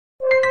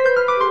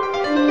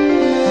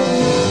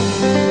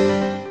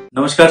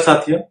नमस्कार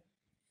साथियों।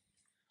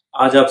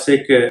 आज आपसे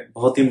एक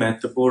बहुत ही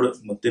महत्वपूर्ण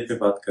मुद्दे पे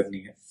बात करनी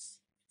है।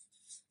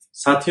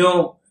 साथियों,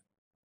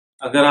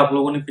 अगर आप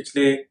लोगों ने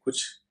पिछले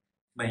कुछ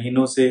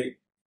महीनों से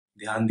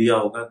ध्यान दिया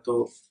होगा तो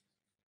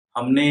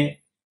हमने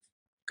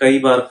कई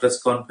बार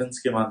प्रेस कॉन्फ्रेंस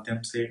के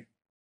माध्यम से,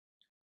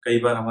 कई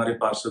बार हमारे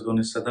पार्षदों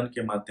ने सदन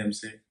के माध्यम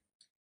से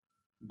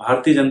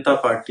भारतीय जनता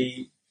पार्टी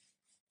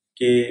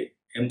के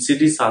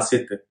एमसीडी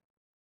शासित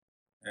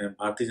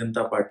भारतीय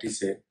जनता पार्टी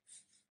से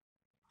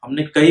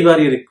हमने कई बार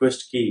ये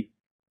रिक्वेस्ट की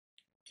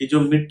कि जो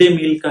मिड डे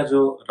मील का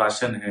जो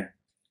राशन है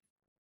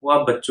वो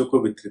आप बच्चों को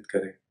वितरित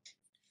करें।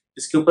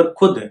 इसके ऊपर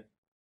खुद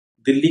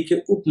दिल्ली के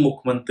उप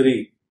मुख्यमंत्री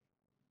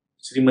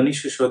श्री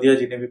मनीष सिसोदिया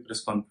जी ने भी प्रेस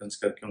कॉन्फ्रेंस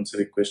करके उनसे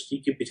रिक्वेस्ट की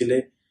कि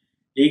पिछले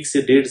 1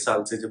 से 1.5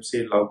 साल से, जब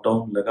से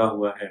लॉकडाउन लगा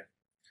हुआ है,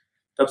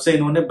 तब से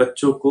इन्होंने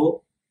बच्चों को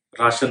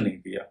राशन नहीं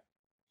दिया।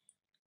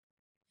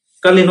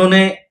 कल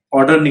इन्होंने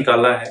ऑर्डर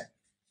निकाला है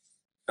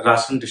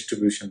राशन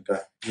डिस्ट्रीब्यूशन का।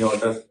 ये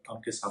ऑर्डर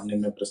आपके सामने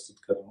मैं प्रस्तुत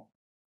कर रहा हूं।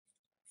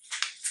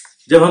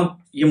 जब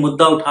हम ये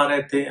मुद्दा उठा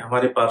रहे थे,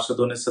 हमारे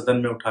पार्षदों ने सदन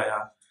में उठाया,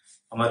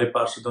 हमारे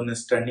पार्षदों ने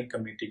स्टैंडिंग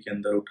कमेटी के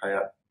अंदर उठाया,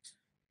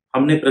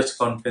 हमने प्रेस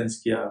कॉन्फ्रेंस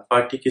किया,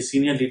 पार्टी के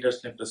सीनियर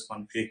लीडर्स ने प्रेस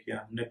कॉन्फ्रेंस किया,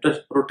 हमने प्रेस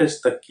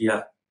प्रोटेस्ट तक किया।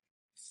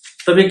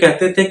 तब ये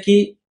कहते थे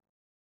कि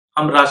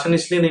हम राशन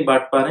इसलिए नहीं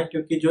बांट पा रहे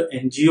क्योंकि जो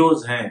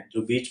एनजीओज हैं,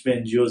 जो बीच में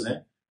एनजीओज हैं,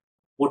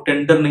 वो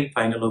टेंडर नहीं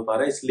फाइनल हो पा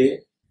रहा है,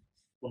 इसलिए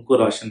उनको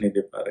राशन नहीं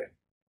दे पा रहे।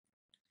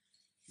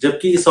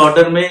 जबकि इस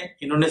ऑर्डर में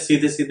इन्होंने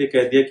सीधे सीधे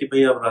कह दिया कि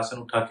भाई आप राशन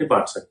उठा के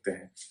बांट सकते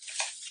हैं।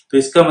 तो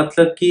इसका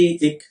मतलब कि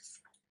एक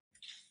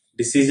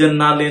डिसीजन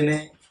ना लेने,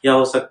 या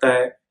हो सकता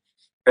है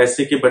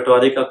पैसे के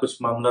बंटवारे का कुछ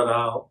मामला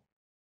रहा हो।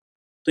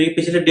 तो ये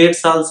पिछले 1.5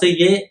 साल से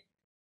ये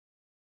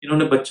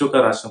इन्होंने बच्चों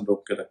का राशन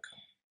रोक के रखा।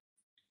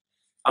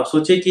 आप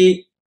सोचिए कि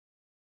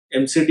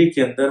एमसीडी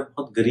के अंदर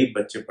बहुत गरीब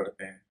बच्चे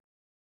पढ़ते हैं,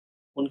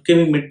 उनके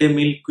भी मिड डे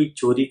मील की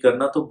चोरी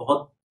करना तो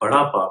बहुत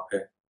बड़ा पाप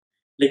है।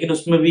 लेकिन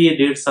उसमें भी ये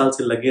 1.5 साल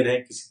से लगे रहे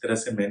किसी तरह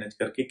से मैनेज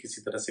करके,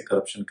 किसी तरह से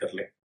करप्शन कर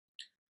ले।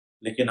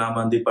 लेकिन आम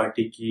आदमी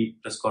पार्टी की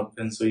प्रेस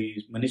कॉन्फ्रेंस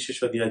हुई, मनीष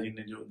सिसोदिया जी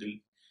ने, जो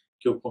दिल्ली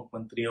के उप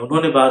मुख्यमंत्री है,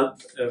 उन्होंने बार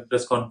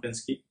प्रेस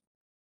कॉन्फ्रेंस की,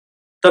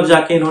 तब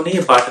जाके इन्होंने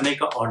ये बांटने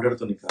का ऑर्डर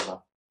तो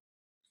निकाला।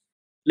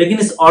 लेकिन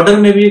इस ऑर्डर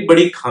में भी एक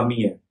बड़ी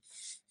खामी है।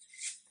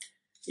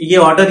 ये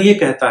ऑर्डर ये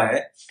कहता है,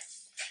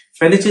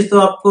 पहली चीज तो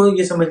आपको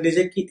ये समझ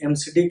लीजिए कि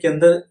एमसीडी के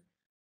अंदर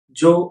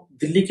जो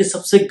दिल्ली के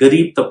सबसे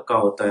गरीब तबका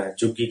होता है,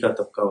 झुग्गी का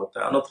तबका होता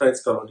है, अनऑथराइज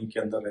कॉलोनी के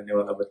अंदर रहने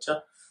वाला बच्चा,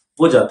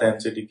 वो जाता है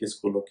एमसीडी के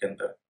स्कूलों के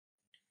अंदर।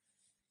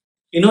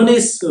 इन्होंने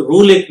इस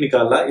रूल एक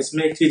निकाला,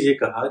 इसमें एक चीज ये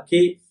कहा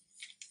कि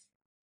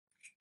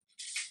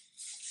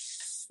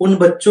उन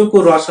बच्चों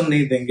को राशन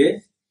नहीं देंगे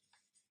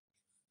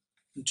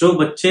जो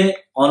बच्चे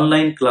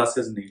ऑनलाइन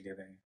क्लासेस नहीं ले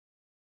रहे हैं।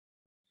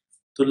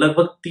 तो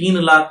लगभग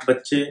 3 लाख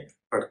बच्चे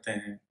पढ़ते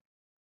हैं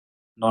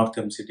नॉर्थ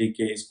एमसीडी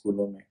के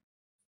स्कूलों में,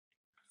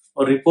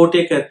 और रिपोर्ट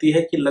ये कहती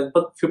है कि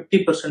लगभग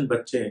 50%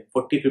 बच्चे,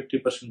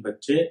 40-50%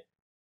 बच्चे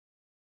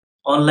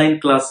ऑनलाइन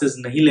क्लासेस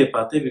नहीं ले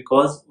पाते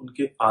बिकॉज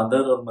उनके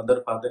फादर और मदर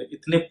फादर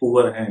इतने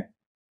पुअर हैं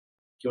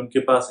कि उनके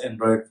पास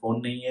एंड्रॉयड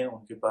फोन नहीं है,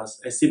 उनके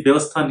पास ऐसी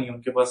व्यवस्था नहीं है,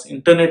 उनके पास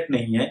इंटरनेट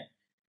नहीं है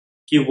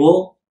कि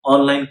वो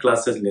ऑनलाइन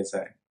क्लासेस ले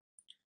जाए।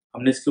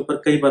 हमने इसके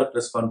ऊपर कई बार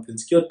प्रेस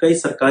कॉन्फ्रेंस की और कई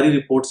सरकारी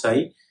रिपोर्ट्स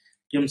आई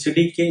कि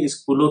एमसीडी के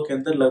स्कूलों के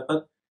अंदर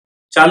लगभग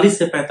 40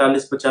 से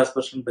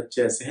 45-50%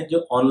 बच्चे ऐसे हैं जो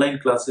ऑनलाइन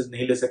क्लासेस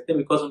नहीं ले सकते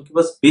बिकॉज उनके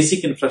पास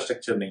बेसिक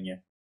इंफ्रास्ट्रक्चर नहीं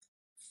है।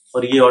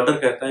 और ये ऑर्डर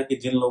कहता है कि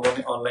जिन लोगों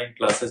ने ऑनलाइन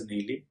क्लासेस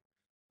नहीं ली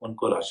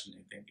उनको राशन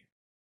नहीं देंगे।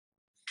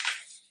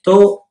 तो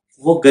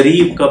वो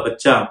गरीब का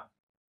बच्चा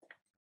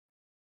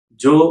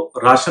जो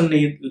राशन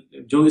नहीं,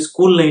 जो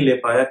स्कूल नहीं ले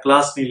पाया,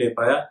 क्लास नहीं ले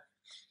पाया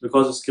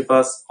बिकॉज उसके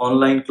पास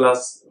ऑनलाइन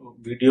क्लास,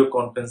 वीडियो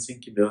कॉन्फ्रेंसिंग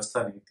की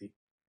व्यवस्था नहीं थी,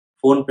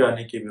 फोन पे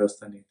आने की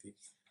व्यवस्था नहीं थी,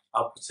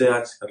 आप उससे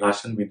आज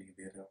राशन भी नहीं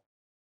दे रहे हो।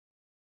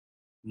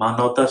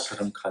 मानवता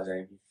शर्म खा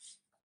जाएगी।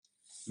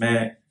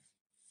 मैं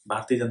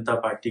भारतीय जनता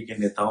पार्टी के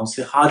नेताओं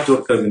से हाथ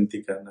जोड़कर विनती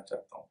करना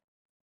चाहता हूं,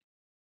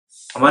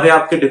 हमारे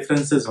आपके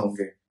डिफरेंसेस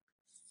होंगे,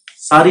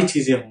 सारी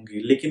चीजें होंगी,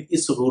 लेकिन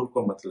इस रूल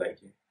को मत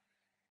लाइए।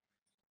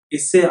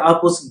 इससे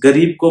आप उस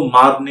गरीब को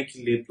मारने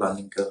के लिए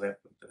प्लानिंग कर रहे हैं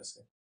पूरी तरह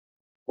से।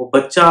 वो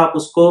बच्चा, आप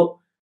उसको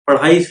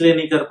पढ़ाई इसलिए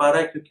नहीं कर पा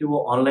रहा है क्योंकि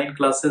वो ऑनलाइन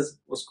क्लासेस,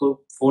 उसको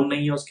फोन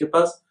नहीं है उसके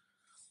पास,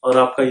 और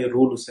आपका ये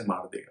रूल उसे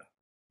मार देगा।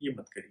 ये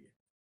मत करिए।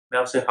 मैं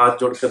आपसे हाथ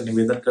जोड़कर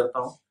निवेदन करता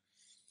हूं।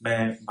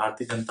 मैं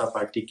भारतीय जनता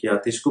पार्टी के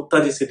आतिश गुप्ता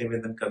जी से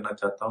निवेदन करना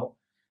चाहता हूं।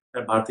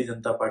 मैं भारतीय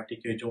जनता पार्टी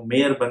के जो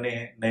मेयर बने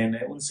हैं नए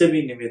नए, उनसे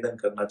भी निवेदन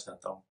करना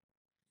चाहता हूं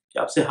कि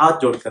आपसे हाथ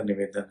जोड़कर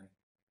निवेदन है,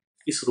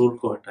 इस रूल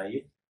को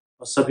हटाइए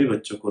और सभी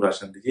बच्चों को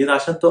राशन दीजिए।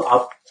 राशन तो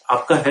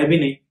आपका है भी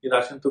नहीं, ये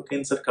राशन तो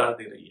केंद्र सरकार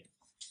दे रही है।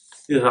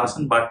 ये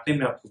राशन बांटने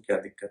में आपको क्या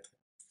दिक्कत है?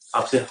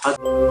 आपसे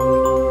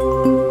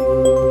हाथ